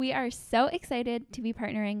We are so excited to be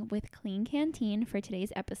partnering with Clean Canteen for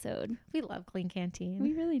today's episode. We love Clean Canteen.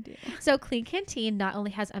 We really do. So Clean Canteen not only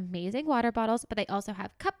has amazing water bottles, but they also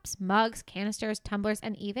have cups, mugs, canisters, tumblers,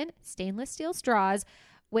 and even stainless steel straws,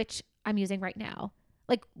 which I'm using right now.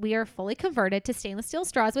 Like, we are fully converted to stainless steel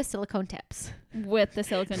straws with silicone tips. With the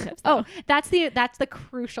silicone tips. Oh, that's the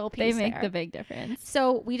crucial piece. They make there. the big difference.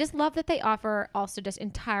 So we just love that they offer also just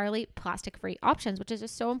entirely plastic-free options, which is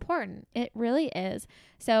just so important. It really is.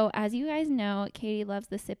 So as you guys know, Katie loves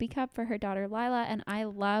the sippy cup for her daughter Lila, and I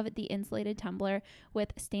love the insulated tumbler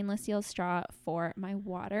with stainless steel straw for my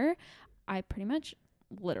water. I pretty much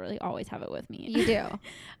literally always have it with me. You do.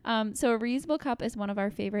 So a reusable cup is one of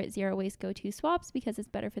our favorite zero waste go-to swaps because it's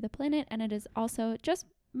better for the planet, and it is also just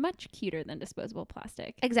much cuter than disposable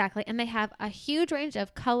plastic. Exactly. And they have a huge range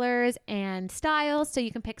of colors and styles, so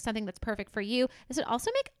you can pick something that's perfect for you. This would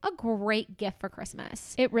also make a great gift for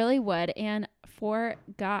Christmas. It really would. And for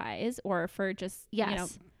guys, or for just, Yes. you know,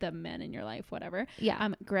 the men in your life, whatever. Yeah.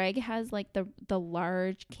 Greg has like the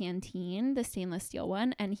large canteen, the stainless steel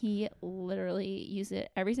one, and he literally uses it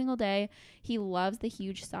every single day. He loves the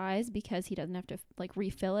huge size because he doesn't have to like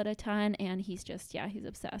refill it a ton, and he's just, he's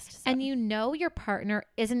obsessed. So. And you know your partner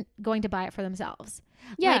isn't going to buy it for themselves.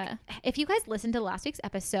 Yeah. Like, if you guys listened to last week's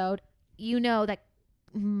episode, you know that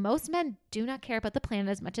most men do not care about the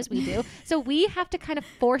planet as much as we do. So we have to kind of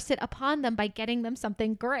force it upon them by getting them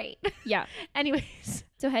something great. Yeah. Anyways.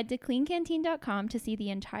 So head to cleancanteen.com to see the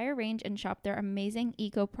entire range and shop their amazing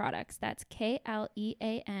eco products. That's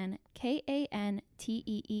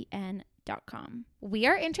KLEANKANTEEN.com. We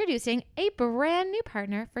are introducing a brand new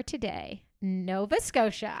partner for today, Nova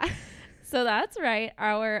Scotia. So that's right.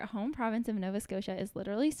 Our home province of Nova Scotia is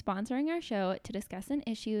literally sponsoring our show to discuss an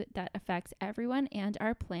issue that affects everyone and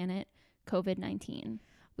our planet, COVID-19.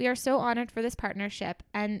 We are so honored for this partnership.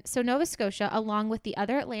 And so Nova Scotia, along with the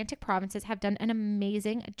other Atlantic provinces, have done an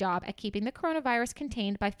amazing job at keeping the coronavirus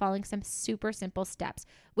contained by following some super simple steps,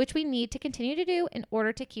 which we need to continue to do in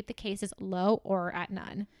order to keep the cases low or at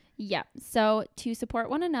none. Yeah. So to support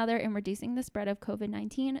one another in reducing the spread of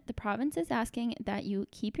COVID-19, the province is asking that you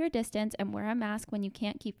keep your distance and wear a mask when you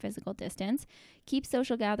can't keep physical distance. Keep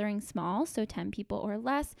social gatherings small, so 10 people or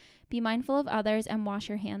less. Be mindful of others and wash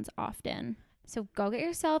your hands often. So go get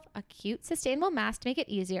yourself a cute, sustainable mask to make it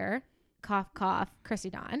easier. Cough, cough,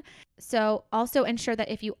 Chrissy Dawn. So also ensure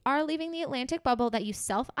that if you are leaving the Atlantic bubble, that you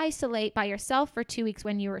self-isolate by yourself for 2 weeks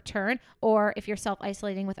when you return, or if you're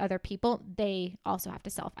self-isolating with other people, they also have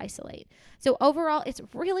to self-isolate. So overall, it's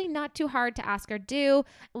really not too hard to ask or do.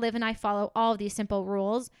 Liv and I follow all of these simple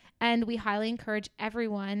rules, and we highly encourage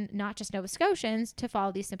everyone, not just Nova Scotians, to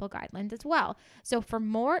follow these simple guidelines as well. So for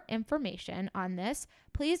more information on this,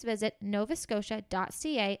 please visit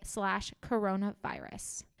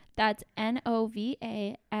novascotia.ca/coronavirus. That's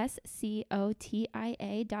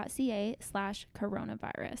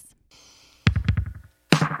novascotia.ca/coronavirus.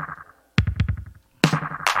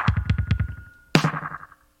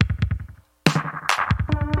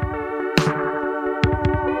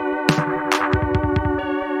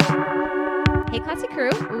 Hey, Classy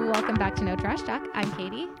Crew. Welcome back to No Trash Talk. I'm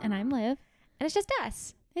Katie. And I'm Liv. And it's just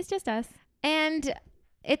us. It's just us. And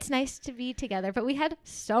it's nice to be together, but we had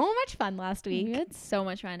so much fun last week. We had so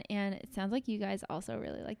much fun, and it sounds like you guys also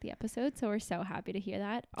really liked the episode, so we're so happy to hear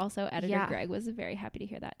that. Also, editor Greg was very happy to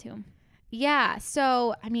hear that too. Yeah,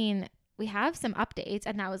 so I mean, we have some updates,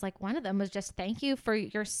 and that was like one of them was just thank you for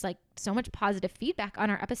your like so much positive feedback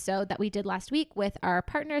on our episode that we did last week with our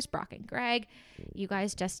partners Brock and Greg. You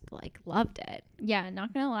guys just like loved it. Yeah,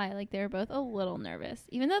 not gonna lie, like they were both a little nervous,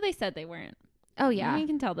 even though they said they weren't. Oh yeah, you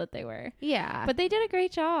can tell that they were. Yeah, but they did a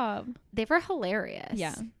great job. They were hilarious.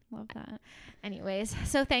 Yeah, love that. Anyways,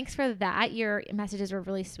 so thanks for that. Your messages were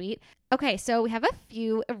really sweet. Okay, so we have a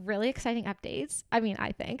few really exciting updates. I mean,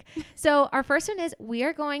 I think. So our first one is we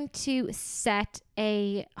are going to set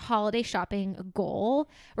a holiday shopping goal.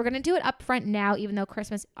 We're going to do it up front now, even though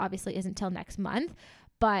Christmas obviously isn't till next month,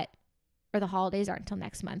 or the holidays aren't until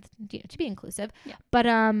next month, to be inclusive. Yeah. But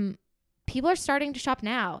people are starting to shop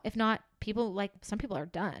now. If not, some people are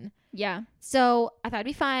done. Yeah. So I thought it'd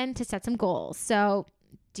be fun to set some goals. So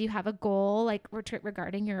do you have a goal like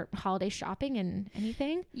regarding your holiday shopping and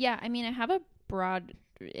anything? Yeah, I mean, I have a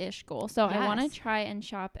broad-ish goal. So I want to try and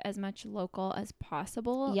shop as much local as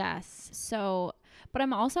possible. Yes. So, but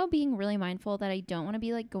I'm also being really mindful that I don't want to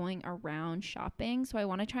be like going around shopping. So I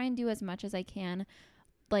want to try and do as much as I can,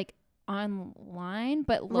 like online,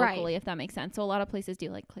 but locally, if that makes sense. So a lot of places do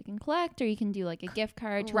like click and collect, or you can do like a gift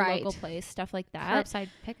card to a local place, stuff like that. Curbside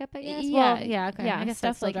pickup, I guess. Yeah. Well, yeah. Okay. Yeah. I guess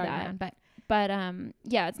stuff that's like that. Around, but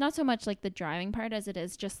yeah, it's not so much like the driving part as it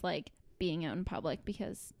is just like being out in public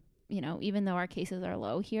because, you know, even though our cases are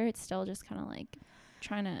low here, it's still just kind of like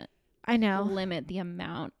trying to limit the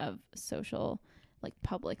amount of social, like,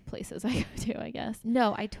 public places I go to, I guess.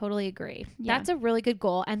 No, I totally agree. Yeah. That's a really good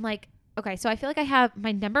goal. And like, okay, so I feel like I have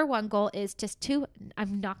my number one goal is just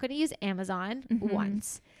I'm not going to use Amazon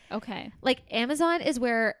once. Okay. Like, Amazon is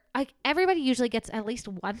where everybody usually gets at least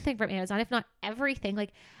one thing from Amazon, if not everything.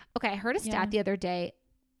 Like, okay, I heard a stat the other day,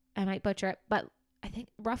 I might butcher it, but I think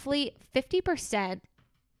roughly 50%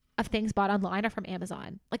 of things bought online are from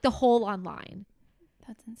Amazon. Like, the whole online.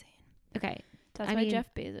 That's insane. Okay. That's why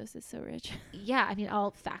Jeff Bezos is so rich. Yeah. I mean,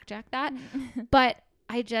 I'll fact check that. But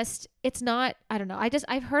it's not, I don't know.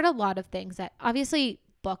 I've heard a lot of things that obviously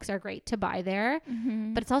books are great to buy there,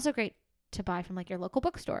 but it's also great to buy from like your local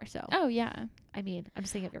bookstore. So, oh yeah. I mean, I'm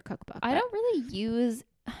just thinking of your cookbook. I don't really use,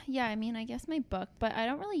 I mean, I guess my book, but I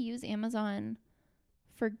don't really use Amazon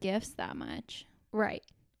for gifts that much. Right.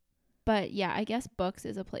 But yeah, I guess books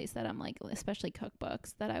is a place that I'm like, especially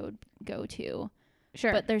cookbooks, that I would go to.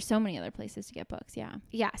 Sure. But there's so many other places to get books. Yeah.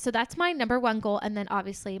 Yeah. So that's my number one goal. And then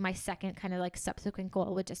obviously my second kind of like subsequent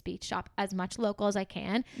goal would just be shop as much local as I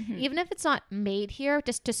can, even if it's not made here,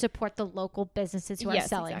 just to support the local businesses who are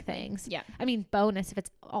selling things. Yeah. I mean, bonus if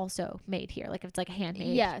it's also made here, like if it's like a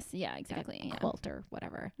handmade. Yes. Yeah, exactly. Like a quilt or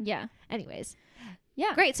whatever. Yeah. Anyways.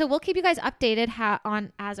 Yeah. Great. So we'll keep you guys updated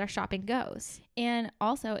as our shopping goes. And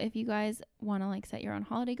also, if you guys want to like set your own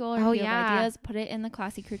holiday goal or if you have ideas, put it in the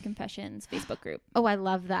Classy Crew Confessions Facebook group. Oh, I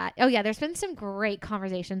love that. Oh yeah, there's been some great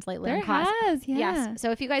conversations lately. There has, yeah. Yes.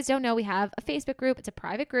 So if you guys don't know, we have a Facebook group. It's a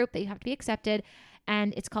private group that you have to be accepted.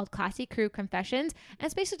 And it's called Classy Crew Confessions. And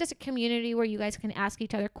it's basically just a community where you guys can ask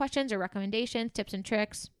each other questions or recommendations, tips and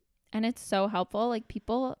tricks. And it's so helpful. Like,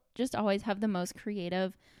 people just always have the most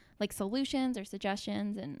creative like solutions or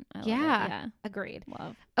suggestions, and I love it. Yeah, agreed.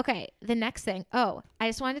 Love. Okay, the next thing. Oh, I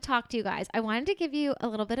just wanted to talk to you guys. I wanted to give you a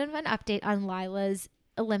little bit of an update on Lila's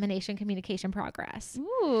elimination communication progress.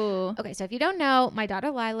 Ooh. Okay, so if you don't know, my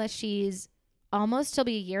daughter Lila, she'll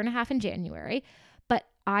be a year and a half in January, but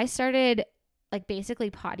I started like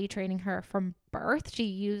basically potty training her from birth. She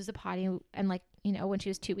used the potty and like, you know, when she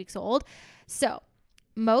was 2 weeks old. So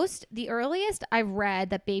the earliest I've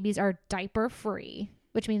read that babies are diaper free,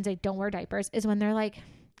 which means they don't wear diapers, is when they're like,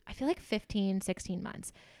 I feel like 15, 16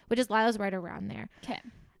 months, which is Lila's right around there. Okay.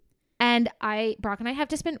 And Brock and I have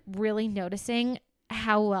just been really noticing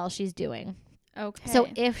how well she's doing. Okay. So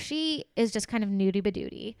if she is just kind of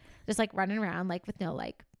nudie-ba-dooty, just like running around like with no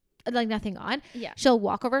like nothing on, she'll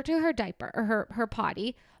walk over to her diaper or her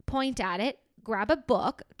potty, point at it, grab a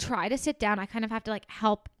book, try to sit down. I kind of have to like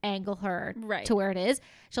help angle her to where it is.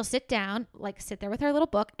 She'll sit down, like sit there with her little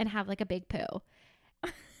book and have like a big poo.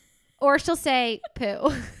 Or she'll say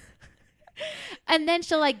poo. And then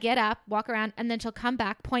she'll like get up, walk around, and then she'll come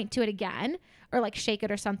back, point to it again, or like shake it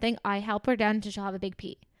or something. I help her down until she'll have a big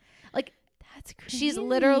pee. Like, that's crazy. She's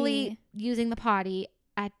literally using the potty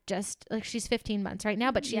at just like, she's 15 months right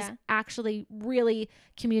now, but she's actually really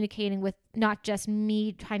communicating with not just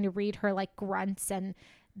me trying to read her like grunts and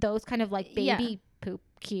those kind of like baby poop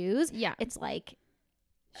cues. Yeah. It's like,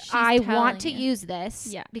 I want to use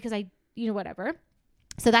this because whatever.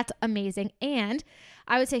 So that's amazing. And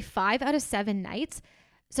I would say 5 out of 7 nights.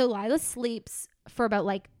 So Lila sleeps for about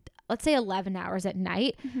like, let's say 11 hours at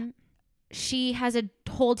night. Mm-hmm. She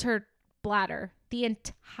holds her bladder the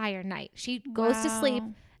entire night. She goes to sleep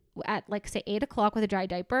at like say 8 o'clock with a dry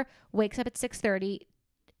diaper, wakes up at 6:30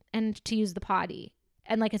 and to use the potty.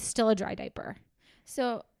 And like, it's still a dry diaper.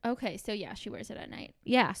 So, okay. So yeah, she wears it at night.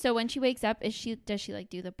 Yeah. So when she wakes up, does she like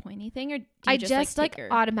do the pointy thing, or do you I just like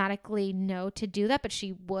automatically know to do that, but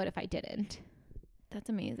she would if I didn't. That's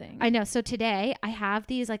amazing. I know. So today I have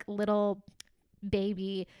these like little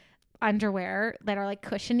baby underwear that are like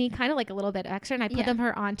cushiony, kind of like a little bit extra. And I put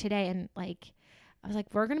her on today, and like, I was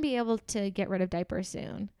like, we're going to be able to get rid of diapers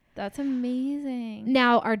soon. That's amazing.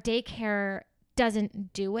 Now our daycare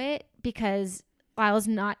doesn't do it because Lila's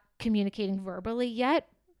not communicating verbally yet,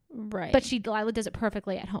 right? But Lila does it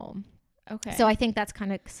perfectly at home. Okay. So I think that's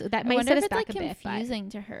kind of that may set us back a bit. Confusing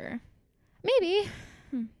to her, maybe.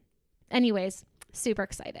 Anyways, super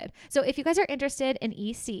excited. So if you guys are interested in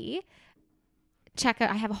EC, check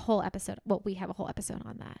out. I have a whole episode. Well, we have a whole episode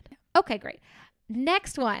on that. Okay, great.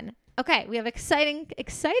 Next one. Okay, we have exciting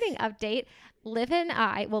update.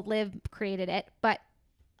 Liv created it, but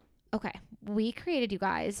okay, we created, you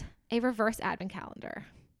guys, a reverse advent calendar.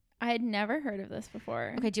 I had never heard of this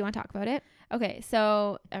before. Okay, do you want to talk about it? Okay,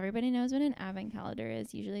 so everybody knows what an advent calendar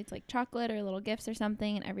is. Usually it's like chocolate or little gifts or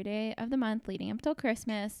something, and every day of the month leading up till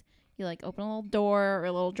Christmas, you like open a little door or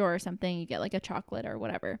a little drawer or something, you get like a chocolate or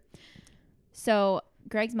whatever. So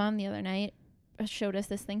Greg's mom the other night showed us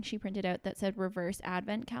this thing she printed out that said reverse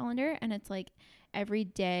advent calendar, and it's like every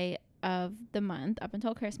day of the month up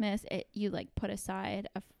until Christmas, you like put aside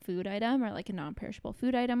a food item or like a non-perishable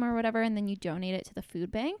food item or whatever, and then you donate it to the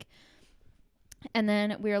food bank. And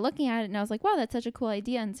then we were looking at it and I was like, wow, that's such a cool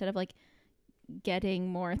idea. Instead of like getting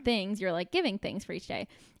more things, you're like giving things for each day.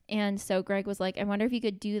 And so Greg was like, I wonder if you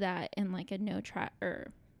could do that in like a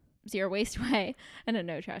zero waste way and a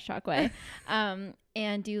no trash talk way,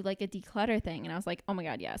 and do like a declutter thing. And I was like, oh my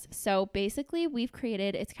God, yes. So basically we've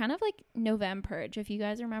created, it's kind of like November purge. If you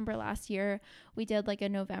guys remember last year, we did like a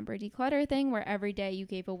November declutter thing where every day you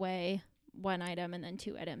gave away 1 item and then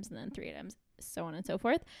 2 items and then 3 items, so on and so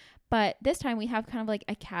forth. But this time we have kind of like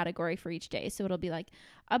a category for each day. So it'll be like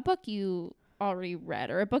a book you already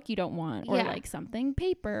read or a book you don't want, or like something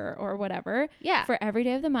paper or whatever, for every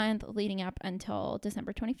day of the month leading up until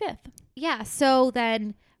December 25th. So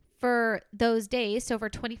then for those days, so for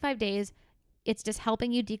 25 days, it's just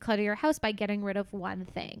helping you declutter your house by getting rid of one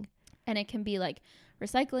thing. And it can be like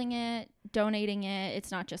recycling it, donating it.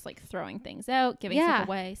 It's not just like throwing things out, giving stuff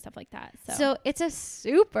away, stuff like that. So it's a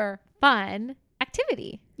super fun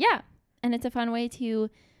activity. And it's a fun way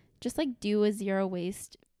to just like do a zero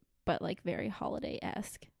waste but like very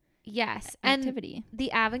holiday-esque activity. And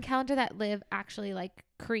the advent calendar that Liv actually like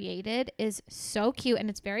created is so cute,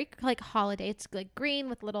 and it's very like holiday. It's like green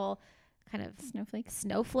with little kind of snowflakes.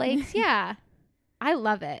 I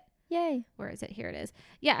love it. Yay. Where is it? Here it is.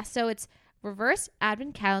 So it's reverse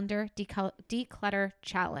advent calendar declutter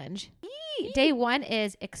challenge. Day 1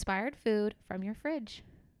 is expired food from your fridge.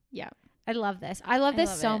 I love this. I love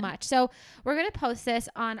this so much. So we're going to post this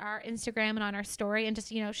on our Instagram and on our story, and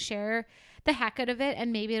just, share the heck out of it.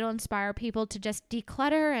 And maybe it'll inspire people to just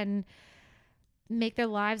declutter and make their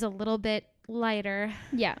lives a little bit lighter.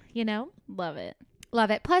 Love it.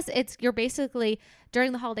 Love it. Plus you're basically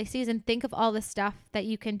during the holiday season, think of all the stuff that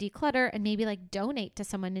you can declutter and maybe like donate to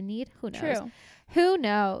someone in need. Who knows? True. Who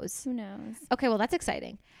knows? Okay. Well, that's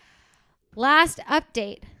exciting. Last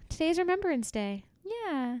update. Today's Remembrance Day.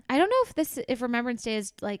 I don't know if Remembrance Day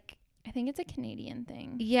is like, I think it's a Canadian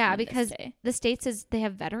thing. Because the States they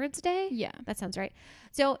have Veterans Day. That sounds right.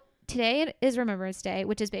 So today is Remembrance Day,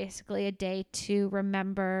 which is basically a day to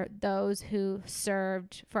remember those who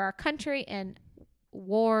served for our country in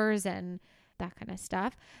wars and that kind of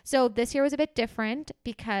stuff. So this year was a bit different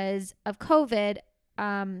because of COVID.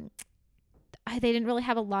 They didn't really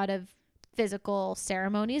have a lot of physical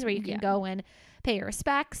ceremonies where you can go and pay your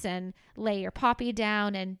respects and lay your poppy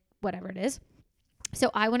down and whatever it is. So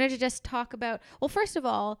I wanted to just talk about, well, first of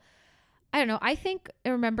all, I don't know. I think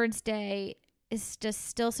Remembrance Day is just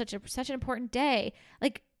still such an important day.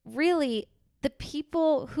 Like really the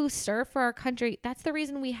people who serve for our country, that's the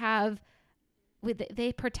reason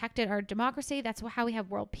they protected our democracy. That's how we have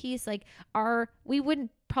world peace. Like we wouldn't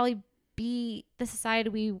probably be the society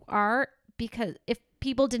we are because if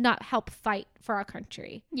people did not help fight for our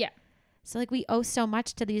country. So like we owe so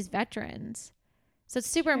much to these veterans. So it's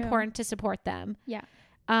super important to support them.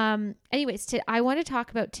 Anyways, I want to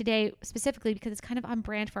talk about today specifically because it's kind of on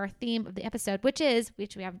brand for our theme of the episode, which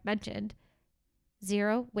we haven't mentioned,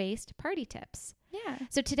 zero waste party tips.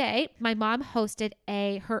 So today my mom hosted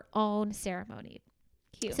her own ceremony.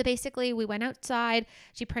 Cute. So basically we went outside.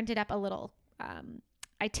 She printed up a little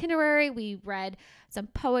itinerary. We read some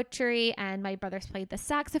poetry and my brothers played the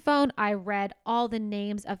saxophone. I read all the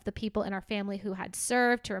names of the people in our family who had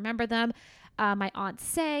served to remember them. My aunt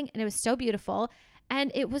sang and it was so beautiful,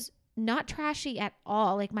 and it was not trashy at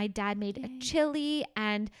all. Like my dad made a chili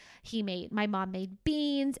and my mom made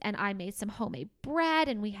beans and I made some homemade bread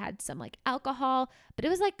and we had some like alcohol, but it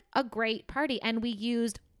was like a great party, and we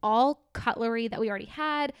used all cutlery that we already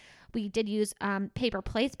had. We did use paper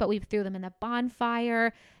plates, but we threw them in the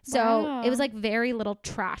bonfire. So it was like very little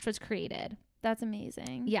trash was created. That's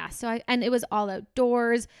amazing. So and it was all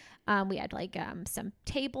outdoors. We had like some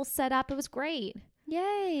tables set up. It was great.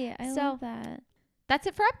 Yay. I love that. That's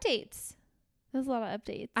it for updates. There's a lot of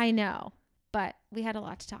updates. I know, but we had a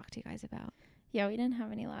lot to talk to you guys about. Yeah, we didn't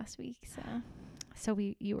have any last week, so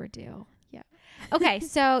you were due. Yeah. Okay,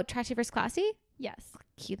 so trashy versus classy? Yes.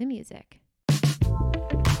 Cue the music.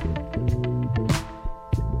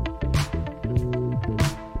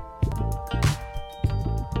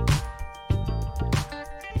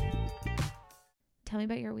 Tell me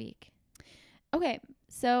about your week. Okay,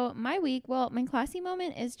 so my week, my classy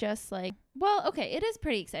moment is just like, it is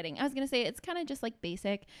pretty exciting. I was going to say it's kind of just like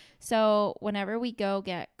basic. So whenever we go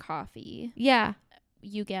get coffee,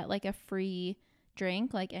 you get like a free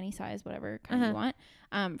drink, like any size, whatever kind you want,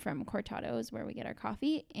 from Cortado's where we get our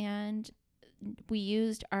coffee. And we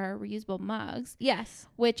used our reusable mugs. Yes.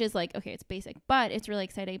 Which is like, okay, it's basic, but it's really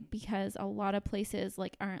exciting because a lot of places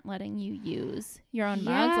like aren't letting you use your own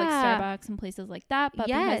mugs, like Starbucks and places like that. But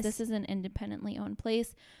because this is an independently owned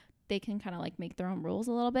place, they can kind of like make their own rules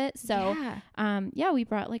a little bit. So we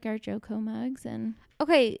brought like our Joco mugs and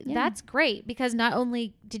that's great because not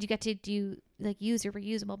only did you get to use your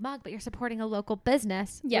reusable mug, but you're supporting a local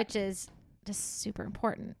business, which is just super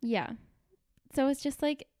important. Yeah. So it's just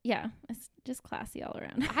like, it's just classy all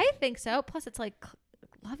around. I think so. Plus it's like,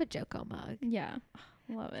 love a Joco mug. Yeah.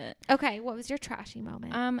 Love it. Okay. What was your trashy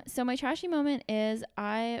moment? So my trashy moment is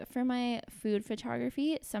for my food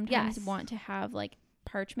photography, sometimes want to have like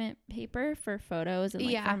parchment paper for photos and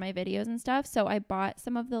like for my videos and stuff. So I bought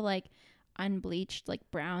some of the like unbleached like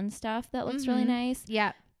brown stuff that looks really nice.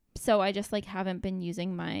 Yeah. So I just like haven't been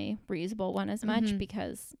using my reusable one as much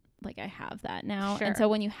because like I have that now. And so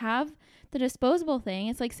when you have the disposable thing,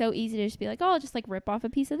 it's like so easy to just be like, oh, I'll just like rip off a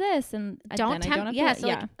piece of this and don't tempt.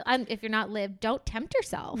 If you're not Liv, don't tempt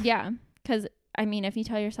yourself. Yeah. Because I mean, if you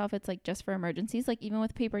tell yourself it's like just for emergencies, like even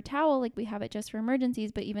with paper towel, like we have it just for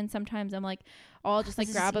emergencies, but even sometimes I'm like, oh, I'll just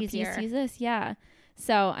like grab a piece, use this. Yeah.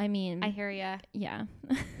 So, I mean, I hear ya. Yeah.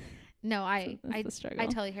 No, I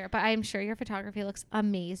totally hear it, but I'm sure your photography looks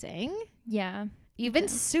amazing. Yeah. You've been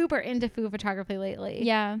super into food photography lately.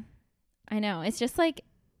 Yeah. I know. It's just like,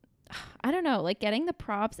 I don't know, like getting the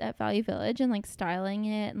props at Value Village and like styling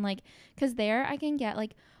it and like, cause there I can get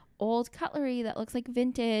like old cutlery that looks like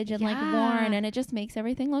vintage and like worn, and it just makes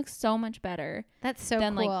everything look so much better. That's so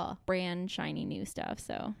than cool. Like brand shiny new stuff.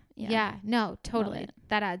 So yeah, no, totally.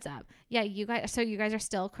 That adds up. Yeah, you guys are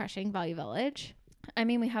still crushing Value Village. I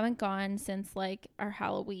mean, we haven't gone since like our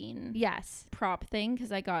Halloween prop thing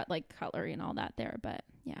because I got like cutlery and all that there, but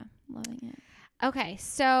yeah, loving it. Okay,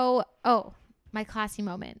 so my classy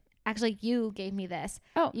moment. Actually, you gave me this.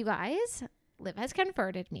 Oh, you guys, Liv has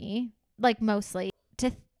converted me like mostly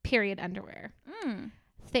to period underwear.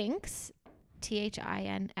 Thinx,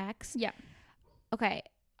 THINX. Yeah. Okay.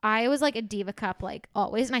 I was like a Diva Cup like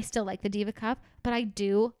always, and I still like the Diva Cup, but I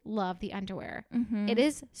do love the underwear. It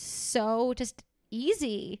is so just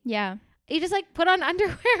easy. Yeah. You just like put on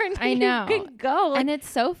underwear and I know. You can go. Like, and it's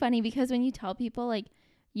so funny because when you tell people like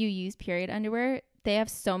you use period underwear, they have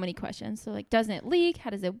so many questions. So like, doesn't it leak?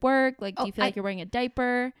 How does it work? Like, do you feel like you're wearing a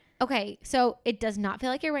diaper? Okay, so it does not feel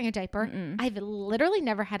like you're wearing a diaper. I've literally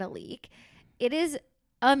never had a leak. It is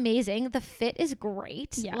amazing. The fit is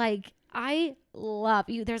great. Yeah. Like, I love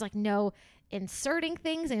you. There's like no inserting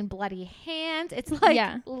things in bloody hands. It's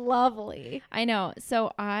like lovely. I know.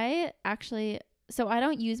 So I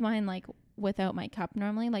don't use mine like without my cup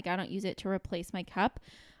normally. Like I don't use it to replace my cup.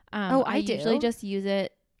 I usually just use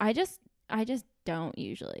it. I just don't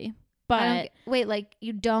usually. But wait, like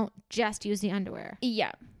you don't just use the underwear?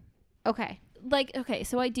 Yeah. Okay. Like, okay,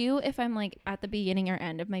 so I do if I'm like at the beginning or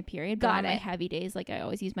end of my period. But on my heavy days, like I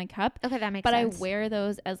always use my cup. Okay, that makes sense. But I wear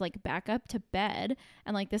those as like backup to bed.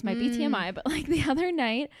 And like this might be TMI, but like the other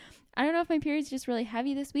night, I don't know if my period's just really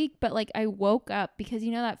heavy this week, but like I woke up because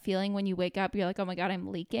you know that feeling when you wake up, you're like, oh my God,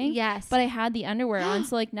 I'm leaking. Yes. But I had the underwear on,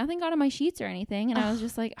 so like nothing got on my sheets or anything. And I was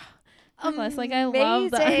just like, like I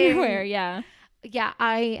love the underwear. Yeah. Yeah,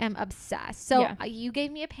 I am obsessed. So you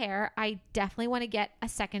gave me a pair. I definitely want to get a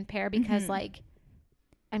second pair because like,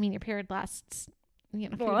 I mean, your period lasts, a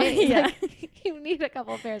few days. Yeah. Like, you need a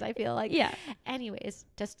couple of pairs, I feel like. Yeah. Anyways,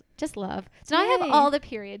 just love. So now I have all the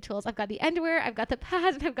period tools. I've got the underwear, I've got the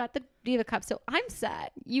pads, and I've got the Diva Cup. So I'm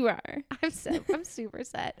set. You are. I'm super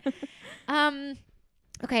set.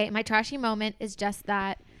 Okay, my trashy moment is just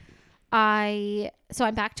that I'm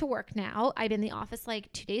back to work now. I'm in the office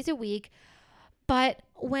like 2 days a week. But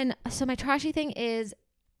my trashy thing is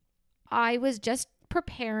I was just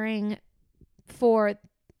preparing for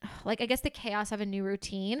like, I guess the chaos of a new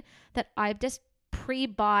routine that I've just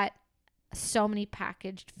pre-bought so many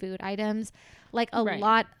packaged food items, like a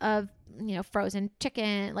lot of, frozen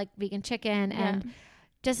chicken, like vegan chicken and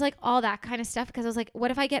just like all that kind of stuff. Because I was like,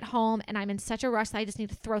 what if I get home and I'm in such a rush that I just need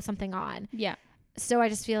to throw something on? Yeah. So I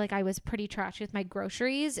just feel like I was pretty trashy with my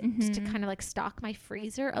groceries just to kind of like stock my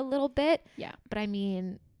freezer a little bit. Yeah. But I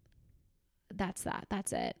mean, that's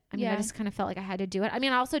it. I mean, I just kind of felt like I had to do it. I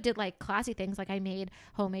mean, I also did like classy things. Like I made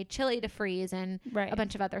homemade chili to freeze and a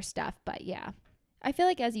bunch of other stuff. But yeah. I feel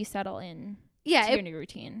like as you settle in to your new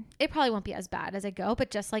routine, it probably won't be as bad as I go.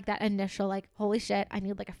 But just like that initial like, holy shit, I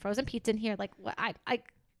need like a frozen pizza in here. Like what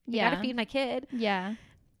you gotta feed my kid. Yeah.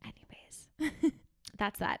 Anyways,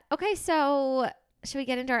 that's that. Okay, so should we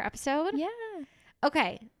get into our episode? Yeah.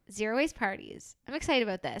 Okay. Zero waste parties. I'm excited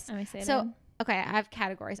about this. I'm excited. So, okay, I have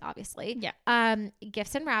categories, obviously. Yeah.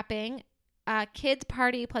 Gifts and wrapping, kids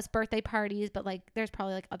party plus birthday parties, but like there's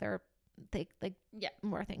probably like other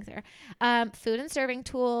more things there. Food and serving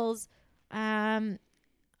tools,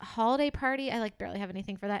 holiday party. I like barely have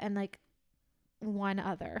anything for that, and like one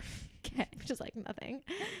other, okay, which is like nothing.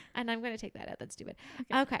 And I'm gonna take that out. That's stupid.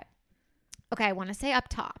 Okay. I want to say up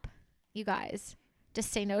top, you guys,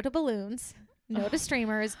 just say no to balloons, no to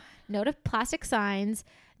streamers, no to plastic signs,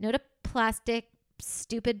 no to plastic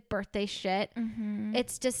stupid birthday shit.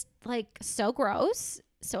 It's just like so gross,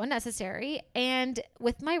 so unnecessary, and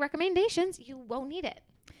with my recommendations you won't need it.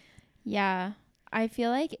 Yeah, I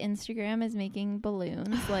feel like Instagram is making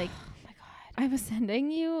balloons like oh my god, I was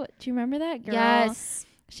sending you, do you remember that girl? Yes,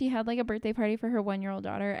 she had like a birthday party for her 1-year-old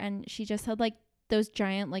daughter, and she just had like those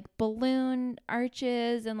giant like balloon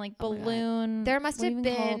arches and like balloon, there must have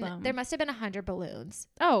been 100 balloons.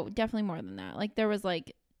 Oh, definitely more than that. Like there was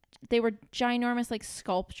like, they were ginormous like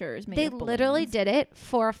sculptures made of balloons. Literally did it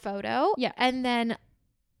for a photo. Yeah. And then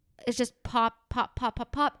it's just pop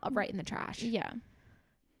right in the trash. Yeah.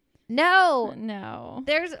 No.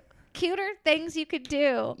 There's cuter things you could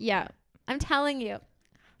do. Yeah. I'm telling you.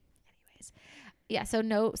 Anyways. Yeah.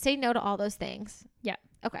 So say no to all those things. Yeah.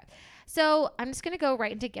 Okay. So I'm just going to go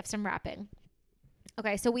right into gifts and wrapping.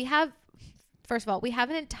 Okay. So first of all, we have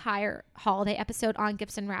an entire holiday episode on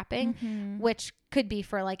gifts and wrapping, which could be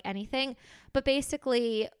for like anything. But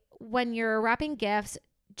basically, when you're wrapping gifts,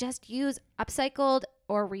 just use upcycled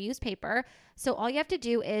or reused paper. So all you have to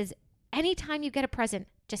do is anytime you get a present,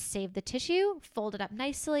 just save the tissue, fold it up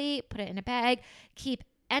nicely, put it in a bag, keep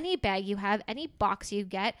any bag you have, any box you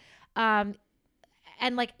get.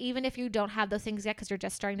 And like, even if you don't have those things yet, because you're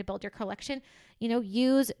just starting to build your collection,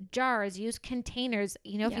 use jars, use containers.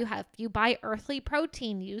 If you buy Earthly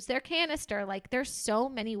Protein, use their canister. Like there's so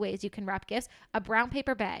many ways you can wrap gifts. A brown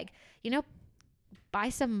paper bag, buy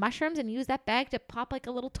some mushrooms and use that bag to pop like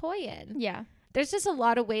a little toy in. Yeah. There's just a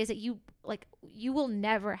lot of ways that you will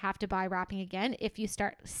never have to buy wrapping again if you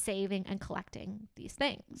start saving and collecting these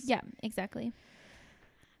things. Yeah, exactly.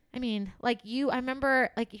 I mean, I remember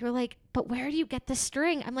like you were like, but where do you get the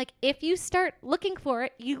string? I'm like, if you start looking for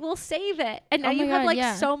it, you will save it. And now you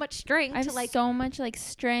have so much string. I have so much like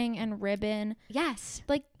string and ribbon. Yes.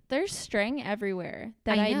 Like there's string everywhere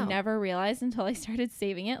that I never realized until I started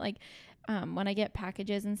saving it. Like when I get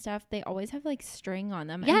packages and stuff, they always have like string on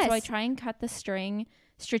them. Yes. And so I try and cut the string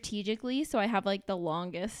strategically so I have like the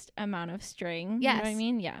longest amount of string. Yes. You know what I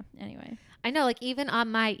mean? Yeah. Anyway. I know, like even on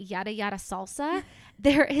my yada yada salsa,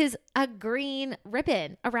 there is a green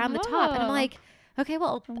ribbon around the top. And I'm like, okay,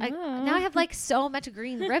 well, now I have like so much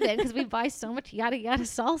green ribbon because we buy so much yada yada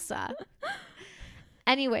salsa.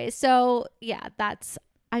 Anyway, so yeah,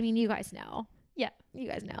 you guys know. Yeah, you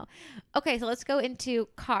guys know. Okay, so let's go into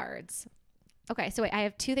cards. Okay, so wait, I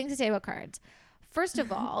have 2 things to say about cards. First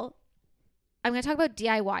of all, I'm going to talk about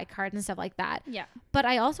DIY cards and stuff like that. Yeah. But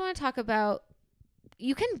I also want to talk about,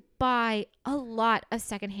 you can buy a lot of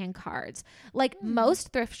secondhand cards. Like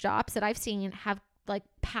most thrift shops that I've seen have like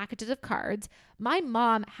packages of cards. My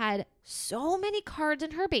mom had so many cards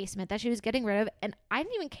in her basement that she was getting rid of, and I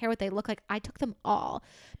didn't even care what they look like. I took them all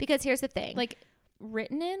because here's the thing. Like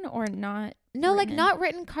written in or not? No, like not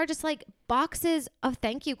written cards, just like boxes of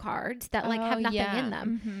thank you cards that like have nothing in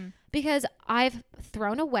them. Because I've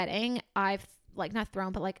thrown a wedding. I've like not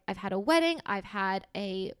thrown, but like I've had a wedding. I've had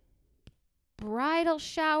a bridal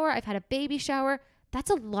shower. I've had a baby shower.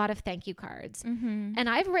 That's a lot of thank you cards. And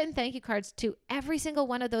I've written thank you cards to every single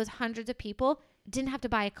one of those hundreds of people. Didn't have to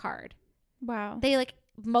buy a card. Wow. They like,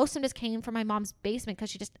 most of them just came from my mom's basement because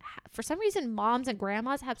she just, for some reason, moms and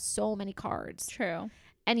grandmas have so many cards. True.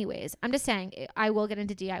 Anyways, I'm just saying, I will get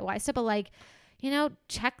into DIY stuff, but like,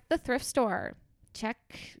 check the thrift store. Check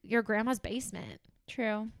your grandma's basement.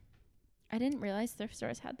 True. I didn't realize thrift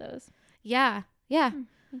stores had those. Yeah.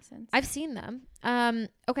 Makes sense. I've seen them.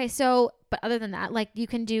 Okay, so, but other than that, like you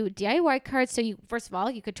can do DIY cards. So first of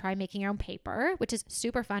all, you could try making your own paper, which is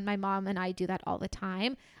super fun. My mom and I do that all the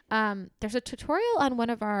time. There's a tutorial on one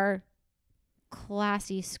of our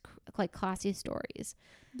classy stories.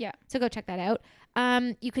 Yeah. So go check that out.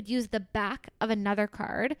 You could use the back of another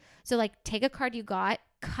card. So like take a card you got,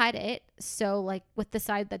 cut it. So like with the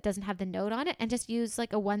side that doesn't have the note on it, and just use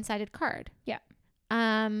like a one-sided card. Yeah.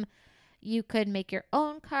 You could make your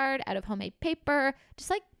own card out of homemade paper.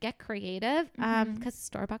 Just like get creative. Because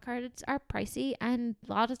store-bought cards are pricey and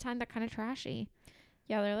a lot of the time they're kind of trashy.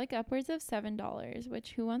 Yeah, they're like upwards of $7,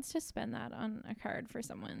 which who wants to spend that on a card for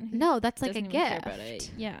someone? No, that's like a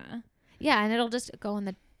gift. Yeah. Yeah, and it'll just go in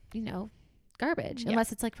the, garbage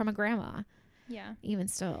unless it's like from a grandma. Yeah. Even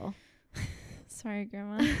still. Sorry,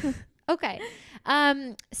 grandma. Okay.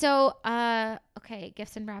 Okay,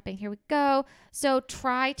 gifts and wrapping. Here we go. So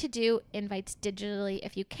try to do invites digitally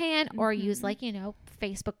if you can, or use like,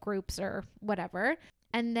 Facebook groups or whatever.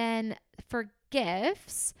 And then for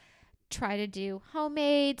gifts, try to do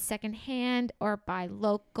homemade, secondhand, or buy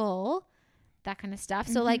local, that kind of stuff.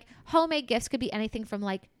 So like homemade gifts could be anything from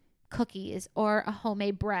like cookies or a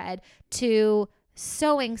homemade bread to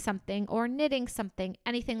sewing something or knitting something.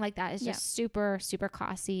 Anything like that is just super, super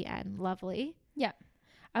classy and lovely. Yeah.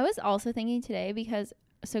 I was also thinking today because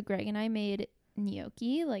Greg and I made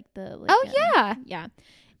gnocchi, like the yeah.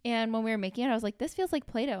 And when we were making it, I was like, this feels like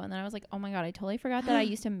Play-Doh. And then I was like, oh my God, I totally forgot that I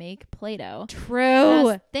used to make Play-Doh. True. And I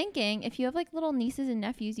was thinking, if you have like little nieces and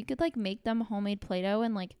nephews, you could like make them homemade Play-Doh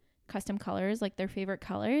and like custom colors, like their favorite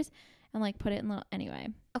colors, and like put it in little, anyway.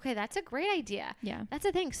 Okay, that's a great idea. Yeah. That's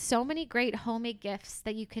the thing. So many great homemade gifts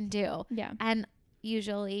that you can do. Yeah. And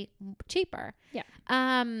usually cheaper. Yeah.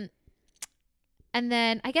 And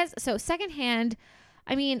then I guess, so secondhand,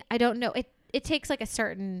 I mean, I don't know. It takes like a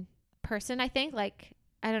certain person, I think. Like,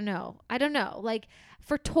 I don't know. Like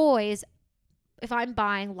for toys, if I'm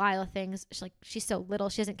buying Lila things, she's so little,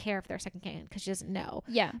 she doesn't care if they're secondhand because she doesn't know.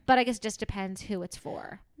 Yeah. But I guess it just depends who it's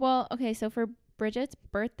for. Well, okay. So for Bridget's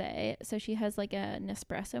birthday, so she has like a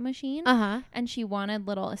Nespresso machine, and she wanted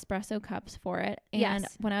little espresso cups for it. And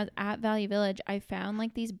when I was at Value Village, I found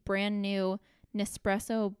like these brand new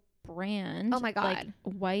Nespresso brand, oh my God, like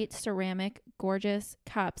white ceramic gorgeous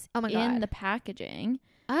cups God, in the packaging.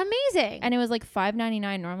 Amazing. And it was like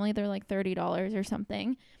 $5.99. Normally they're like $30 or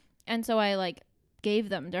something. And so I like gave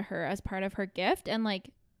them to her as part of her gift, and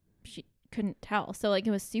like she couldn't tell. So like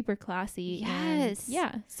it was super classy. Yes. And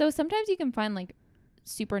yeah. So sometimes you can find like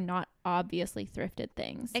super not obviously thrifted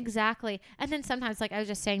things. Exactly. And then sometimes, like I was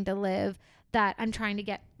just saying to Liv, that I'm trying to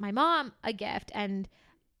get my mom a gift, and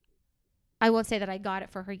I won't say that I got it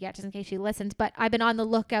for her yet, just in case she listens, but I've been on the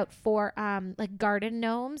lookout for like garden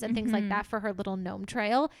gnomes and things like that for her little gnome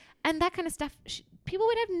trail, and that kind of stuff. People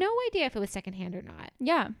would have no idea if it was secondhand or not.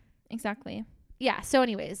 Yeah, exactly. Yeah. So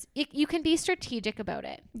anyways, you can be strategic about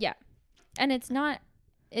it. Yeah. And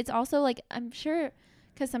it's also like, I'm sure,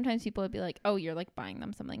 because sometimes people would be like, oh, you're like buying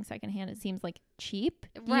them something secondhand. It seems like cheap.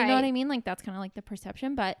 Right. You know what I mean? Like that's kind of like the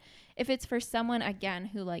perception. But if it's for someone, again,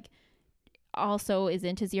 who like also is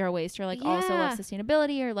into zero waste, or like also loves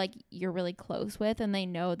sustainability, or like you're really close with, and they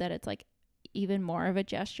know that it's like even more of a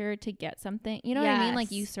gesture to get something, you know what I mean?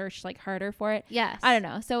 Like you search like harder for it. Yes. I don't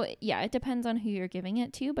know. So yeah, it depends on who you're giving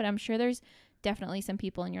it to, but I'm sure there's definitely some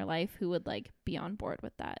people in your life who would like be on board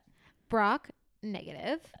with that. Brock,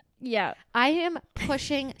 negative. Yeah. I am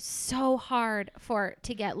pushing so hard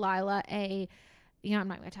to get Lila I'm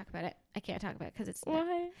not going to talk about it. I can't talk about it because it's...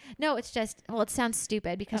 Why? No, it's just... Well, it sounds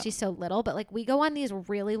stupid because she's so little, but like we go on these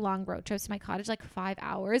really long road trips to my cottage, like 5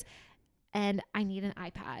 hours, and I need an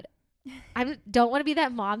iPad. I don't want to be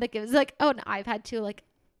that mom that gives like, an iPad to like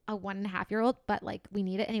a 1.5-year-old, but like we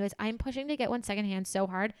need it. Anyways, I'm pushing to get one secondhand so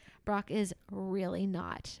hard. Brock is really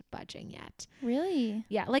not budging yet. Really?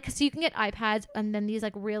 Yeah. Like, so you can get iPads and then these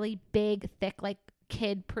like really big, thick, like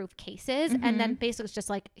kid proof cases. And then basically it's just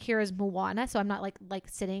like, here is Moana. So I'm not like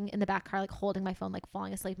sitting in the back car, like holding my phone, like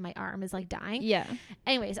falling asleep. My arm is like dying. Yeah.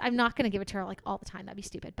 Anyways, I'm not going to give it to her like all the time. That'd be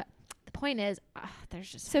stupid. But the point is,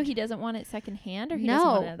 there's just... So he doesn't want it secondhand, or he doesn't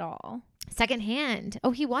want it at all? Secondhand.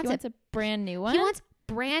 Oh, he wants a brand new one? He wants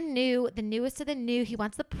brand new, the newest of the new. He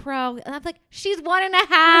wants the Pro. And I'm like, she's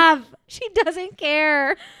 1.5. She doesn't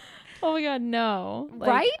care. Oh my God, no. Like,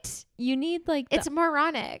 right? You need like... It's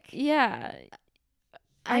moronic. Yeah.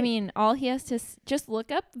 I mean, all he has to just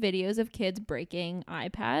look up videos of kids breaking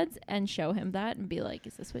iPads and show him that and be like,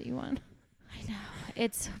 is this what you want? I know.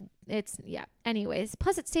 It's yeah. Anyways,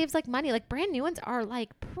 plus it saves like money. Like brand new ones are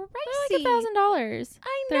like pricey. They're like $1,000.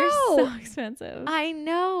 I know. They're so expensive. I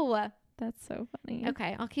know. That's so funny.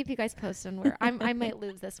 Okay, I'll keep you guys posted on where I might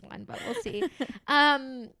lose this one, but we'll see.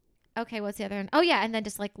 Okay, what's the other one? Oh yeah, and then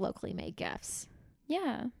just like locally made gifts.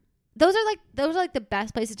 Yeah. Those are like the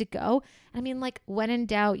best places to go. I mean, like when in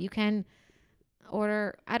doubt, you can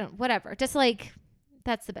order, whatever. Just like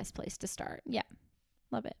that's the best place to start. Yeah.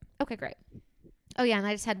 Love it. Okay, great. Oh yeah, and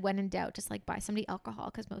I just had when in doubt, just like buy somebody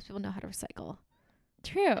alcohol because most people know how to recycle.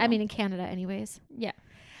 True. I mean, in Canada anyways. Yeah.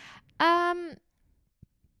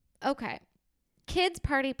 Okay. Kids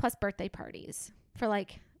party plus birthday parties for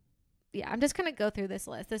like, yeah, I'm just going to go through this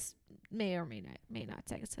list. This may or may not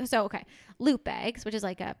say. So, okay. Loot bags, which is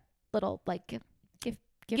like a little like gift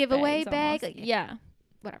giveaway bag. Like, yeah.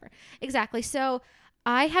 Whatever. Exactly. So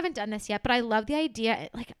I haven't done this yet, but I love the idea.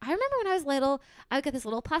 Like, I remember when I was little, I would get this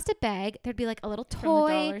little plastic bag. There'd be like a little toy. From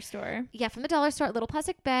the dollar store. Yeah, from the dollar store, a little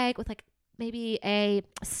plastic bag with like maybe a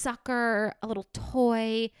sucker, a little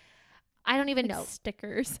toy. I don't even know.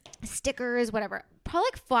 Stickers, whatever. Probably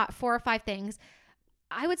like 4 or 5 things.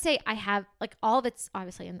 I would say I have like all of it's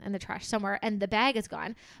obviously in the trash somewhere and the bag is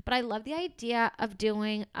gone. But I love the idea of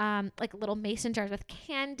doing like little mason jars with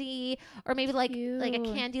candy or maybe like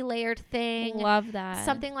a candy layered thing. Love that.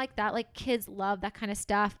 Something like that. Like kids love that kind of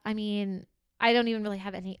stuff. I mean, I don't even really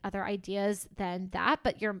have any other ideas than that.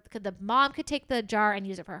 But the mom could take the jar and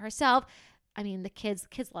use it for herself. I mean, the kids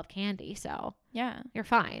love candy, so yeah, you're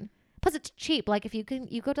fine. Plus, it's cheap. Like if you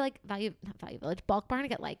go to like not Value Village, Bulk Barn, and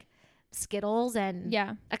get like Skittles and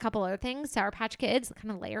a couple other things, Sour Patch Kids,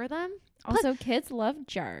 kind of layer them. Also, kids love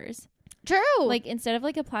jars. True. Like instead of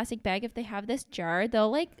like a plastic bag, if they have this jar,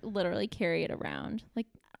 they'll like literally carry it around. Like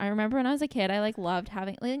I remember when I was a kid, I like loved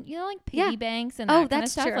having like piggy banks and that kind of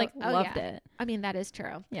stuff. True. Like loved it. I mean, that is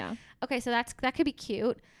true. Yeah. Okay, so that could be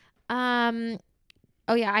cute.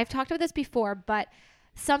 Oh yeah, I've talked about this before, but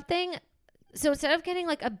something. So instead of getting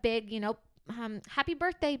like a big, happy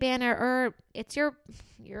birthday banner or it's your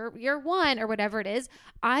one or whatever it is,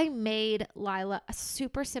 I made Lila a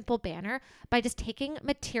super simple banner by just taking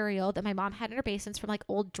material that my mom had in her basins from like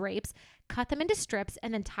old drapes, cut them into strips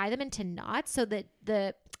and then tie them into knots so that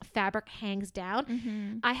the fabric hangs down.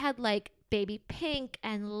 Mm-hmm. I had like baby pink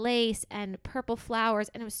and lace and purple flowers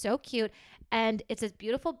and it was so cute. And it's this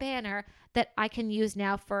beautiful banner that I can use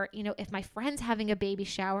now for, if my friend's having a baby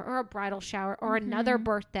shower or a bridal shower or another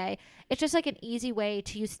birthday. It's just like an easy way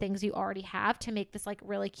to use things you already have to make this like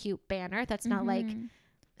really cute banner that's not like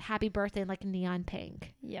happy birthday in like neon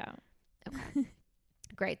pink. Yeah. Okay.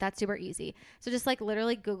 Great. That's super easy. So just like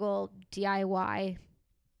literally Google DIY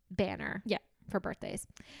banner for birthdays.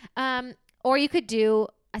 Or you could do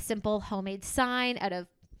a simple homemade sign out of,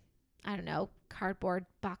 I don't know, cardboard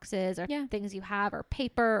boxes or things you have or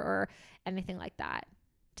paper or anything like that.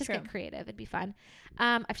 Just get creative. It'd be fun.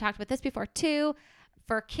 I've talked about this before too.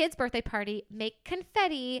 For a kid's birthday party, make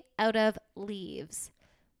confetti out of leaves.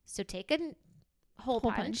 So take a hole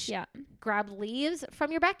punch, grab leaves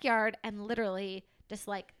from your backyard and literally just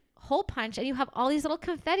like hole punch and you have all these little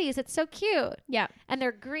confettis. It's so cute. Yeah. And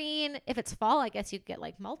they're green. If it's fall, I guess you'd get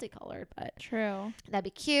like multicolored, but true. That'd be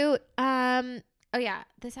cute. Oh yeah,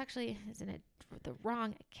 this actually isn't it the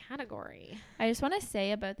wrong category. I just want to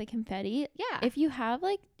say about the confetti. Yeah. If you have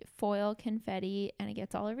like foil confetti and it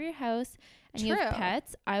gets all over your house and you have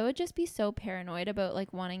pets, I would just be so paranoid about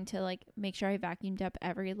like wanting to like make sure I vacuumed up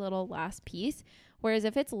every little last piece. Whereas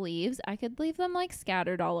if it's leaves, I could leave them like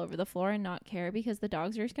scattered all over the floor and not care because the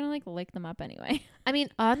dogs are just going to like lick them up anyway. I mean,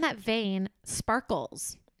 on that vein,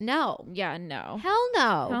 sparkles. No. Yeah, no. Hell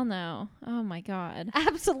no. Hell no. Oh my God.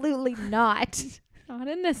 Absolutely not. Not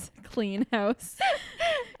in this clean house.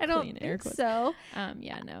 I don't think so.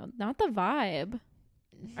 Yeah, no, not the vibe.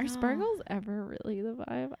 No. Are sparkles ever really the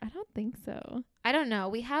vibe? I don't think so. I don't know.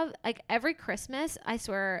 We have like every Christmas, I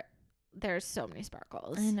swear there's so many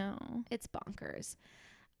sparkles. I know. It's bonkers.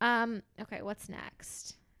 Okay, what's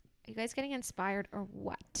next? Are you guys getting inspired or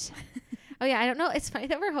what? Oh yeah, I don't know. It's funny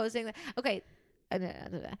that we're hosting that. Okay. I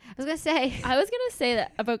was going to say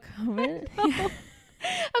that about COVID.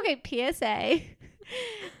 Okay, PSA.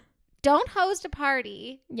 Don't host a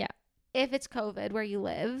party. Yeah. If it's COVID where you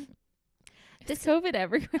live. It's COVID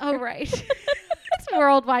everywhere. Oh, right. It's a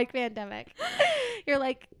worldwide pandemic. You're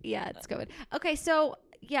like, yeah, it's COVID. Okay, so,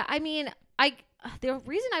 yeah, I mean, the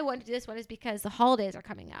reason I wanted to do this one is because the holidays are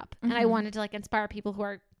coming up. And I wanted to, like, inspire people who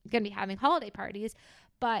are going to be having holiday parties.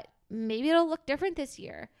 But maybe it'll look different this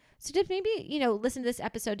year. So just maybe, listen to this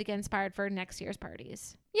episode to get inspired for next year's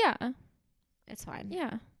parties. Yeah. It's fine.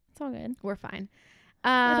 Yeah. It's all good. We're fine.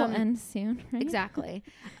 It'll end soon, right? Exactly.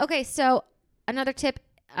 Okay, so another tip,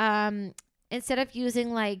 instead of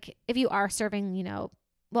using like, if you are serving,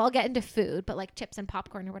 well, I'll get into food, but like chips and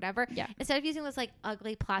popcorn or whatever. Yeah. Instead of using those like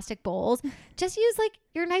ugly plastic bowls, just use like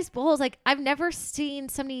your nice bowls. Like I've never seen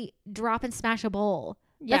somebody drop and smash a bowl.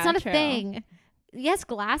 Yeah, that's not a thing. Yes,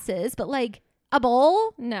 glasses, but like a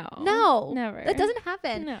bowl? No, never. That doesn't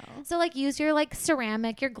happen. No. So like use your like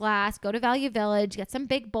ceramic, your glass, go to Value Village, get some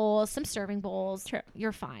big bowls, some serving bowls. True.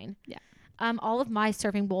 You're fine. Yeah. All of my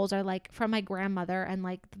serving bowls are like from my grandmother and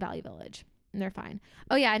like the Value Village, and they're fine.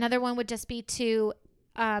 Oh yeah, another one would just be to,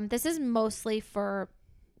 this is mostly for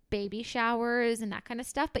baby showers and that kind of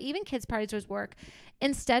stuff, but even kids parties would work.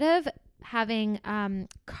 Instead of having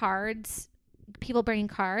cards, people bringing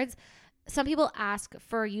cards, some people ask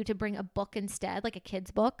for you to bring a book instead, like a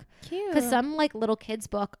kid's book. Cute. Because some like little kids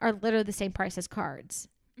book are literally the same price as cards.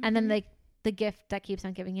 And then like the gift that keeps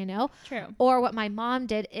on giving, True. Or what my mom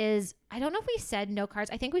did is, I don't know if we said no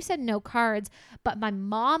cards. I think we said no cards, but my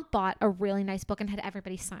mom bought a really nice book and had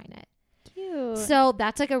everybody sign it. Cute. cute. So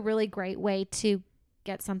that's like a really great way to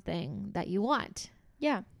get something that you want.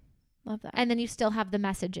 Yeah. Love that. And then you still have the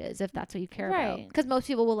messages if that's what you care about. Right. Because most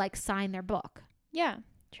people will like sign their book. Yeah.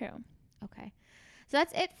 True. Okay. So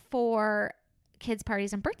that's it for kids'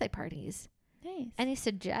 parties and birthday parties. Nice. Any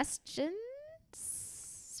suggestions?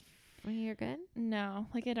 You're good? No.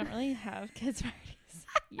 Like, I don't really have kids' parties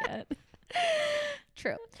yet.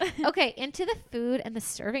 True. Okay. Into the food and the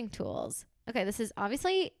serving tools. Okay. This is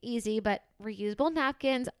obviously easy, but reusable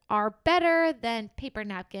napkins are better than paper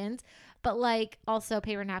napkins. But like also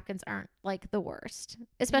paper napkins aren't like the worst,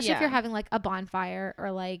 especially if you're having like a bonfire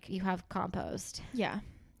or like you have compost. Yeah.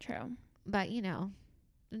 True. But you know,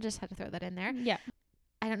 I just had to throw that in there. Yeah.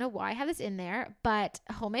 I don't know why I have this in there, but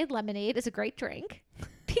homemade lemonade is a great drink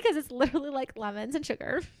because it's literally like lemons and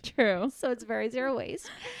sugar. True. So it's very zero waste.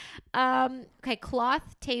 Okay.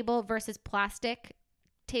 Cloth table versus plastic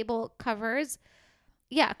table covers.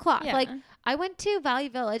 Yeah, cloth. Yeah. Like I went to Value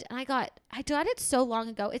Village and I got it so long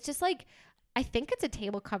ago. It's just like, I think it's a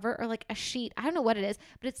table cover or like a sheet. I don't know what it is,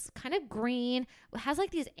 but it's kind of green. It has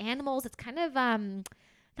like these animals. It's kind of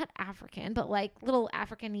not African, but like little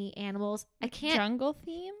African-y animals. I can't. Jungle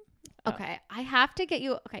theme? Okay, I have to get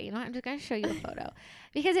you. Okay, you know what? I'm just going to show you a photo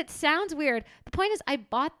because it sounds weird. The point is I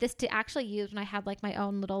bought this to actually use when I had like my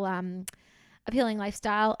own little Appealing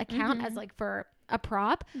Lifestyle account as like for a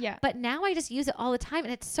prop. Yeah. But now I just use it all the time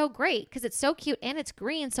and it's so great because it's so cute and it's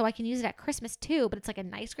green, so I can use it at Christmas too, but it's like a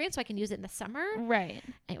nice green so I can use it in the summer. Right.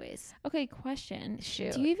 Anyways. Okay, question.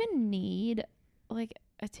 Shoot. Do you even need like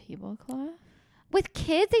a tablecloth? With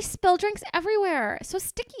kids, they spill drinks everywhere. So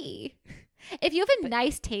sticky. If you have a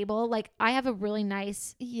nice table, like I have a really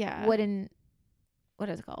nice wooden, what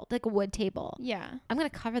is it called? Like a wood table. Yeah. I'm going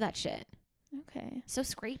to cover that shit. Okay. So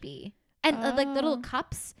scrapey. And like little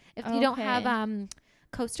cups, if you don't have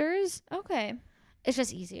coasters. Okay. It's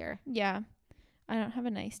just easier. Yeah. I don't have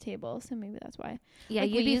a nice table, so maybe that's why. Yeah,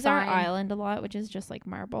 like, we use fine. our island a lot, which is just like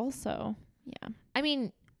marble, so yeah. I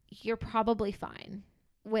mean, you're probably fine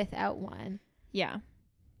without one. Yeah.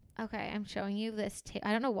 Okay, I'm showing you this.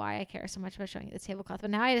 I don't know why I care so much about showing you this tablecloth,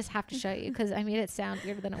 but now I just have to show you because I made it sound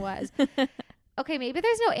weirder than it was. Okay, maybe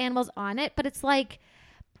there's no animals on it, but it's like,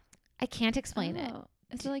 I can't explain it.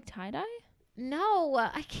 Is it like tie-dye? No,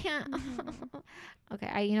 I can't. Okay,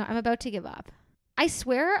 I'm about to give up. I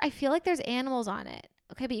swear I feel like there's animals on it.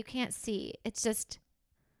 Okay, but you can't see. It's just.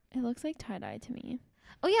 It looks like tie-dye to me.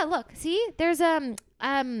 Oh yeah, look. See? There's a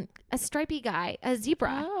stripy guy, a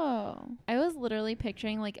zebra. Oh. I was literally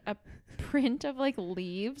picturing like a print of like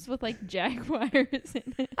leaves with like jaguars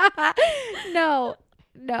in it. No.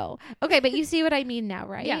 Okay, but you see what I mean now,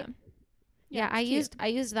 right? Yeah. Yeah, I used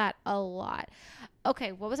that a lot.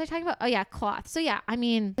 Okay, what was I talking about? Oh yeah, cloth. So yeah, I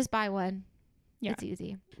mean, just buy one. Yeah. It's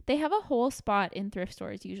easy. They have a whole spot in thrift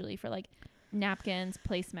stores usually for like napkins,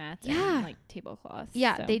 placemats, and like tablecloths.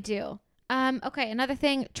 Yeah, so. They do. Okay, another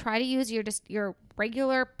thing, try to use your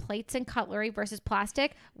regular plates and cutlery versus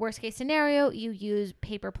plastic. Worst case scenario, you use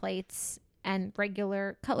paper plates and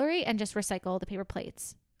regular cutlery and just recycle the paper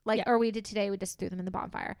plates. Or we did today, we just threw them in the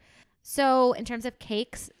bonfire. So in terms of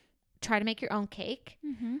cakes, try to make your own cake.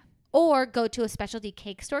 Mm-hmm. Or go to a specialty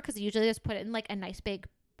cake store because usually just put it in like a nice big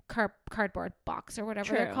cardboard box or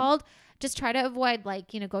whatever they're called. Just try to avoid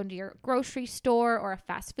going to your grocery store or a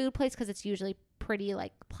fast food place because it's usually pretty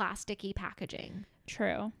like plasticky packaging.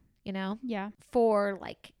 True. Yeah. For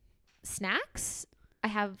like snacks, I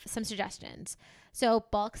have some suggestions. So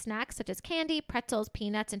bulk snacks such as candy, pretzels,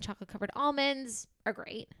 peanuts, and chocolate covered almonds are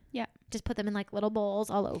great. Yeah. Just put them in like little bowls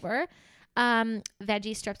all over.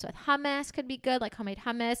 Veggie strips with hummus could be good, like homemade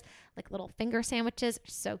hummus, like little finger sandwiches are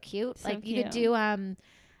so cute. So like you could do I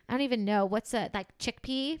don't even know what's like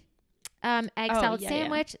chickpea egg salad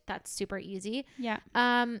sandwich. That's super easy. Yeah.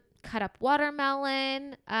 Cut up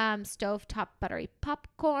watermelon, stovetop buttery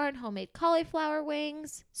popcorn, homemade cauliflower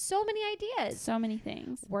wings. So many ideas. So many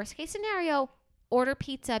things. Worst case scenario, order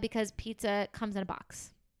pizza because pizza comes in a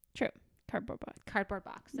box. True. Cardboard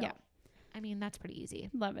box. So, yeah. I mean, that's pretty easy.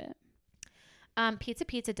 Love it.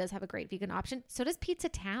 Pizza does have a great vegan option. So does Pizza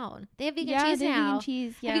Town. They have vegan cheese now. Vegan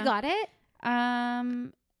cheese. Yeah. Have you got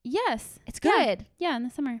it? Yes. It's good. Yeah, in the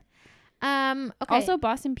summer. Okay. Also,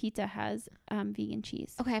 Boston Pizza has vegan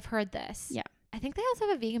cheese. Okay, I've heard this. Yeah. I think they also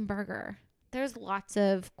have a vegan burger. There's lots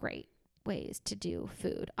of great ways to do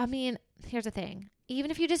food. I mean, here's the thing.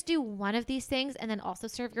 Even if you just do one of these things and then also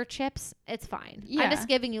serve your chips, it's fine. Yeah. I'm just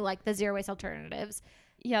giving you like the zero waste alternatives.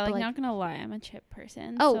 Yeah, like not gonna lie, I'm a chip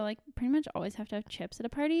person. So like pretty much always have to have chips at a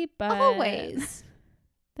party, but always.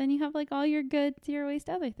 Then you have like all your good zero waste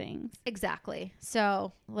other things. Exactly.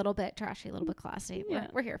 So a little bit trashy, a little bit classy. Yeah.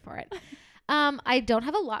 We're here for it. I don't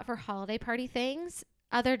have a lot for holiday party things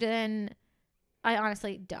other than I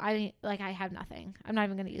honestly, I have nothing. I'm not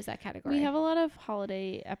even going to use that category. We have a lot of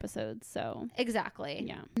holiday episodes, so. Exactly.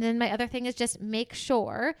 Yeah. And then my other thing is just make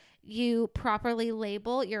sure you properly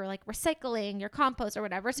label your like recycling, your compost or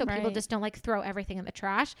whatever. So people just don't like throw everything in the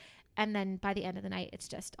trash. And then by the end of the night, it's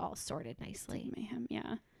just all sorted nicely. Mayhem.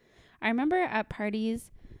 Yeah. I remember at parties,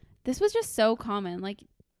 this was just so common. Like,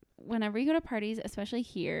 whenever you go to parties, especially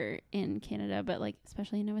here in Canada, but like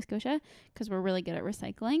especially in Nova Scotia, because we're really good at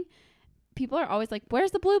recycling, people are always like,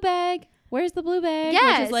 where's the blue bag? Where's the blue bag?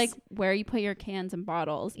 Yes. Which is like where you put your cans and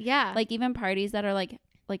bottles. Yeah. Like even parties that are like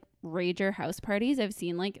rager house parties, I've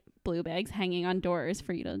seen like blue bags hanging on doors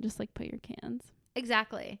for you to just like put your cans.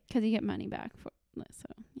 Exactly. Because you get money back for so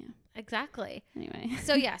yeah. Exactly. Anyway.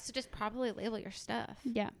 So just properly label your stuff.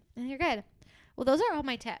 Yeah. And you're good. Well, those are all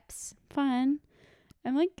my tips. Fun.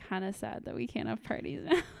 I'm like kind of sad that we can't have parties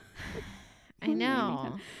now. I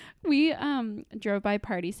know. We drove by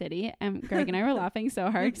Party City and Greg and I were laughing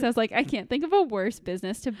so hard because I was like, I can't think of a worse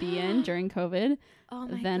business to be in during COVID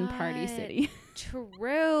than Party City.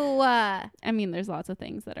 True. I mean, there's lots of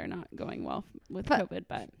things that are not going well with COVID,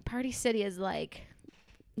 but Party City is like,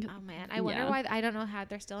 oh man, I wonder why. I don't know how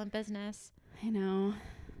they're still in business. I know.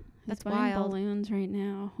 That's buying wild. Balloons right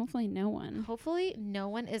now. Hopefully no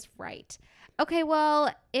one is right. Okay,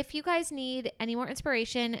 well, if you guys need any more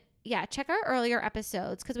inspiration, check our earlier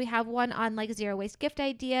episodes because we have one on like zero waste gift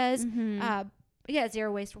ideas.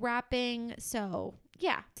 Zero waste wrapping. So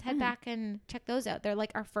head back and check those out. They're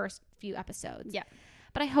like our first few episodes. Yeah.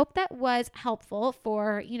 But I hope that was helpful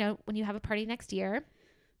for, when you have a party next year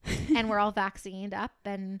and we're all vaccinated up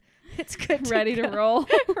and it's good ready to roll.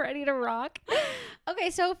 Ready to rock.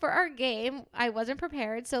 Okay, so for our game, I wasn't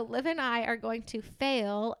prepared. So Liv and I are going to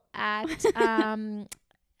fail at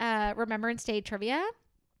Remembrance Day trivia.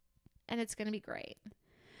 And it's going to be great.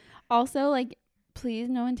 Also, like, please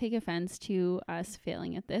no one take offense to us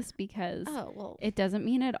failing at this because it doesn't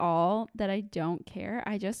mean at all that I don't care.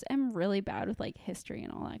 I just am really bad with like history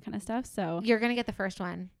and all that kind of stuff. So you're going to get the first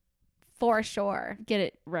one for sure. Get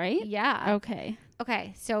it right? Yeah. Okay.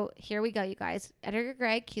 Okay. So here we go, you guys. Editor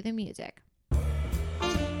Greg, cue the music.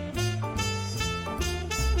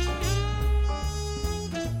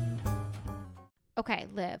 Okay,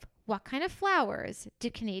 Liv, what kind of flowers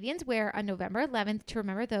did Canadians wear on November 11th to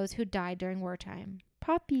remember those who died during wartime?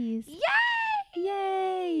 Poppies. Yay!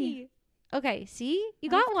 Yay! Okay, see? You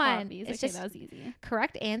got one. Poppies. It's okay, just that was easy.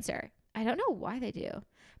 Correct answer. I don't know why they do.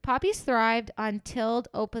 Poppies thrived on tilled,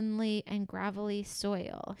 openly, and gravelly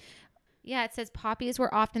soil. Yeah, it says poppies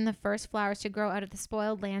were often the first flowers to grow out of the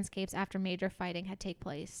spoiled landscapes after major fighting had taken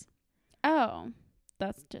place. Oh,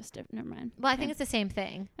 that's just different. Never mind. Well, I think it's the same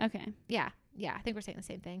thing. Okay. Yeah, I think we're saying the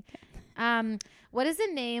same thing. Okay. What is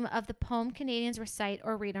the name of the poem Canadians recite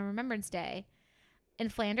or read on Remembrance Day? In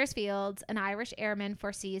Flanders Fields, an Irish airman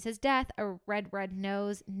foresees his death. A red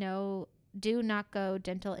nose, no, do not go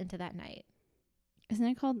gentle into that night. Isn't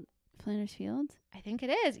it called Flanders Fields? I think it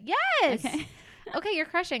is. Yes. Okay. Okay, you're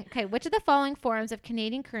crushing. Okay, which of the following forms of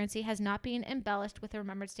Canadian currency has not been embellished with a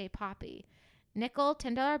Remembrance Day poppy? Nickel,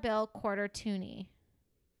 $10 bill, quarter, toonie.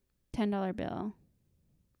 $10 bill.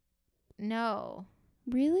 No.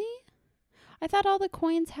 Really? I thought all the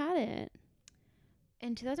coins had it.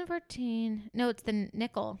 In 2014. No, it's the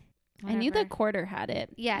nickel. Whatever. I knew the quarter had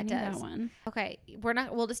it. Yeah, it does. That one. Okay,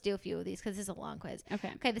 we'll just do a few of these because this is a long quiz.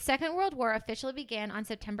 Okay. The Second World War officially began on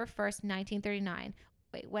September 1st, 1939.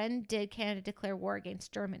 Wait, when did Canada declare war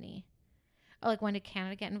against Germany? Oh, like when did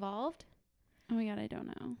Canada get involved? Oh my God, I don't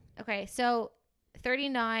know. Okay, so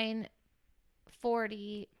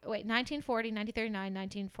 1940, 1939,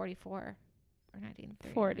 1944, or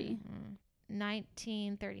 1940.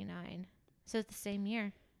 1939. So it's the same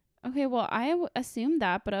year. Okay, well, I assumed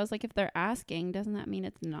that, but I was like, if they're asking, doesn't that mean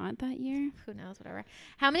it's not that year? Who knows, whatever.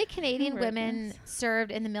 How many Canadian women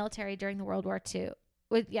served in the military during the World War II?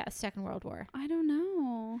 Second World War. I don't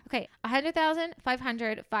know. Okay, 100,000,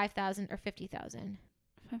 500, 5,000, or 50,000?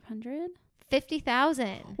 500?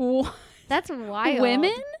 50,000. What? That's wild.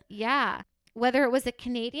 Women? Yeah. Whether it was the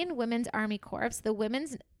Canadian Women's Army Corps, the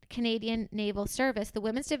Women's Canadian Naval Service, the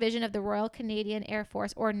Women's Division of the Royal Canadian Air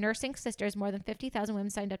Force, or nursing sisters, more than 50,000 women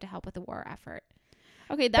signed up to help with the war effort.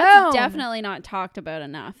 Okay, that's definitely not talked about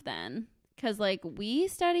enough then. Because, like, we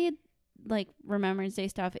studied, like, Remembrance Day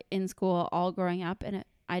stuff in school all growing up, and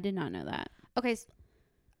I did not know that. Okay,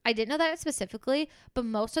 I didn't know that specifically, but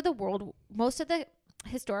most of the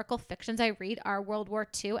historical fictions I read are World War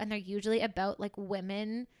II, and they're usually about, like,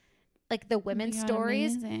 women, like the women's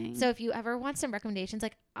stories. Amazing. So if you ever want some recommendations,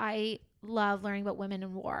 like I love learning about women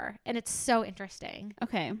in war, and it's so interesting.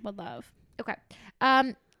 Okay, would love. Okay.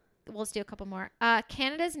 We'll just do a couple more.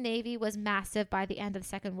 Canada's Navy was massive by the end of the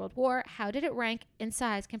Second World War. How did it rank in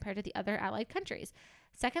size compared to the other Allied countries?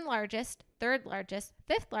 Second largest, third largest,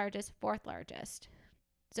 fifth largest, fourth largest.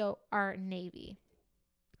 So our Navy.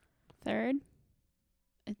 Third.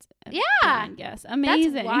 It's a yeah. guess.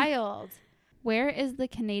 Amazing. That's wild. Where is the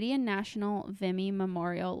Canadian National Vimy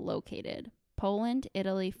Memorial located? Poland,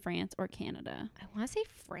 Italy, France, or Canada? I want to say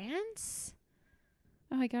France.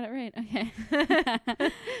 Oh, I got it right. Okay.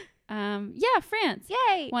 Yeah, France.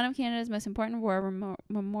 Yay. One of Canada's most important war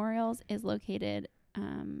memorials is located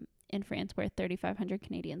in France, where 3,500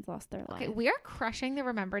 Canadians lost their lives. Okay, we are crushing the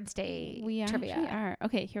Remembrance Day trivia. We are.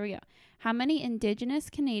 Okay, here we go. How many Indigenous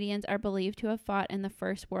Canadians are believed to have fought in the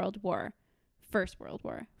First World War?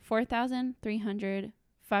 4,000, 300,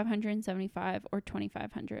 575, or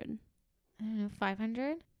 2,500? I don't know,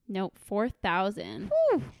 500? Nope, 4,000.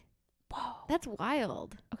 Whew. Whoa. That's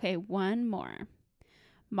wild. Okay, one more.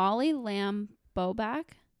 Molly Lamb Boback,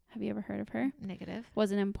 have you ever heard of her? Negative.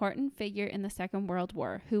 Was an important figure in the Second World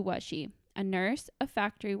War. Who was she? A nurse, a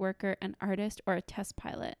factory worker, an artist, or a test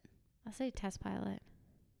pilot? I'll say test pilot.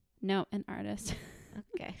 No, an artist.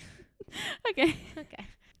 Okay. Okay.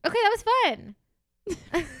 Okay, that was fun.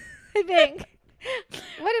 I think.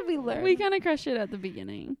 What did we learn? We kind of crushed it at the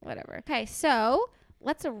beginning. Whatever. Okay, so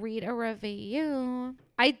let's read a review.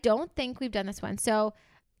 I don't think we've done this one. So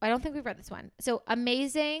I don't think we've read this one. So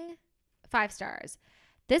amazing, 5 stars.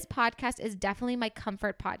 This podcast is definitely my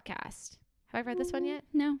comfort podcast. Have I read this one yet?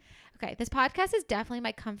 No. Okay, this podcast is definitely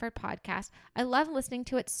my comfort podcast. I love listening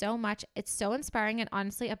to it so much. It's so inspiring and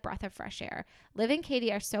honestly a breath of fresh air. Liv and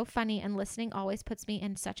Katie are so funny, and listening always puts me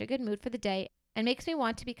in such a good mood for the day and makes me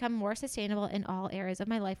want to become more sustainable in all areas of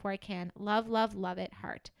my life where I can. Love, love, love it,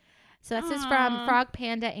 heart. So this is from Frog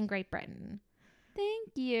Panda in Great Britain.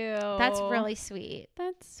 Thank you. That's really sweet.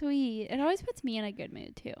 That's sweet. It always puts me in a good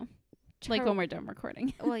mood too. Like when we're done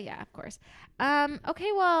recording. Well, yeah, of course.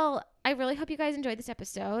 Okay, well, I really hope you guys enjoyed this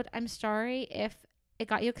episode. I'm sorry if it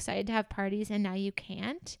got you excited to have parties and now you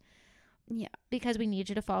can't. Yeah. Because we need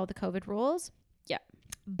you to follow the COVID rules. Yeah.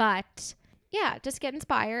 But yeah, just get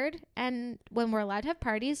inspired. And when we're allowed to have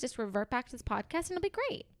parties, just revert back to this podcast and it'll be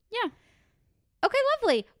great. Yeah. Okay,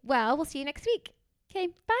 lovely. Well, we'll see you next week. Okay,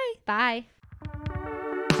 bye. Bye.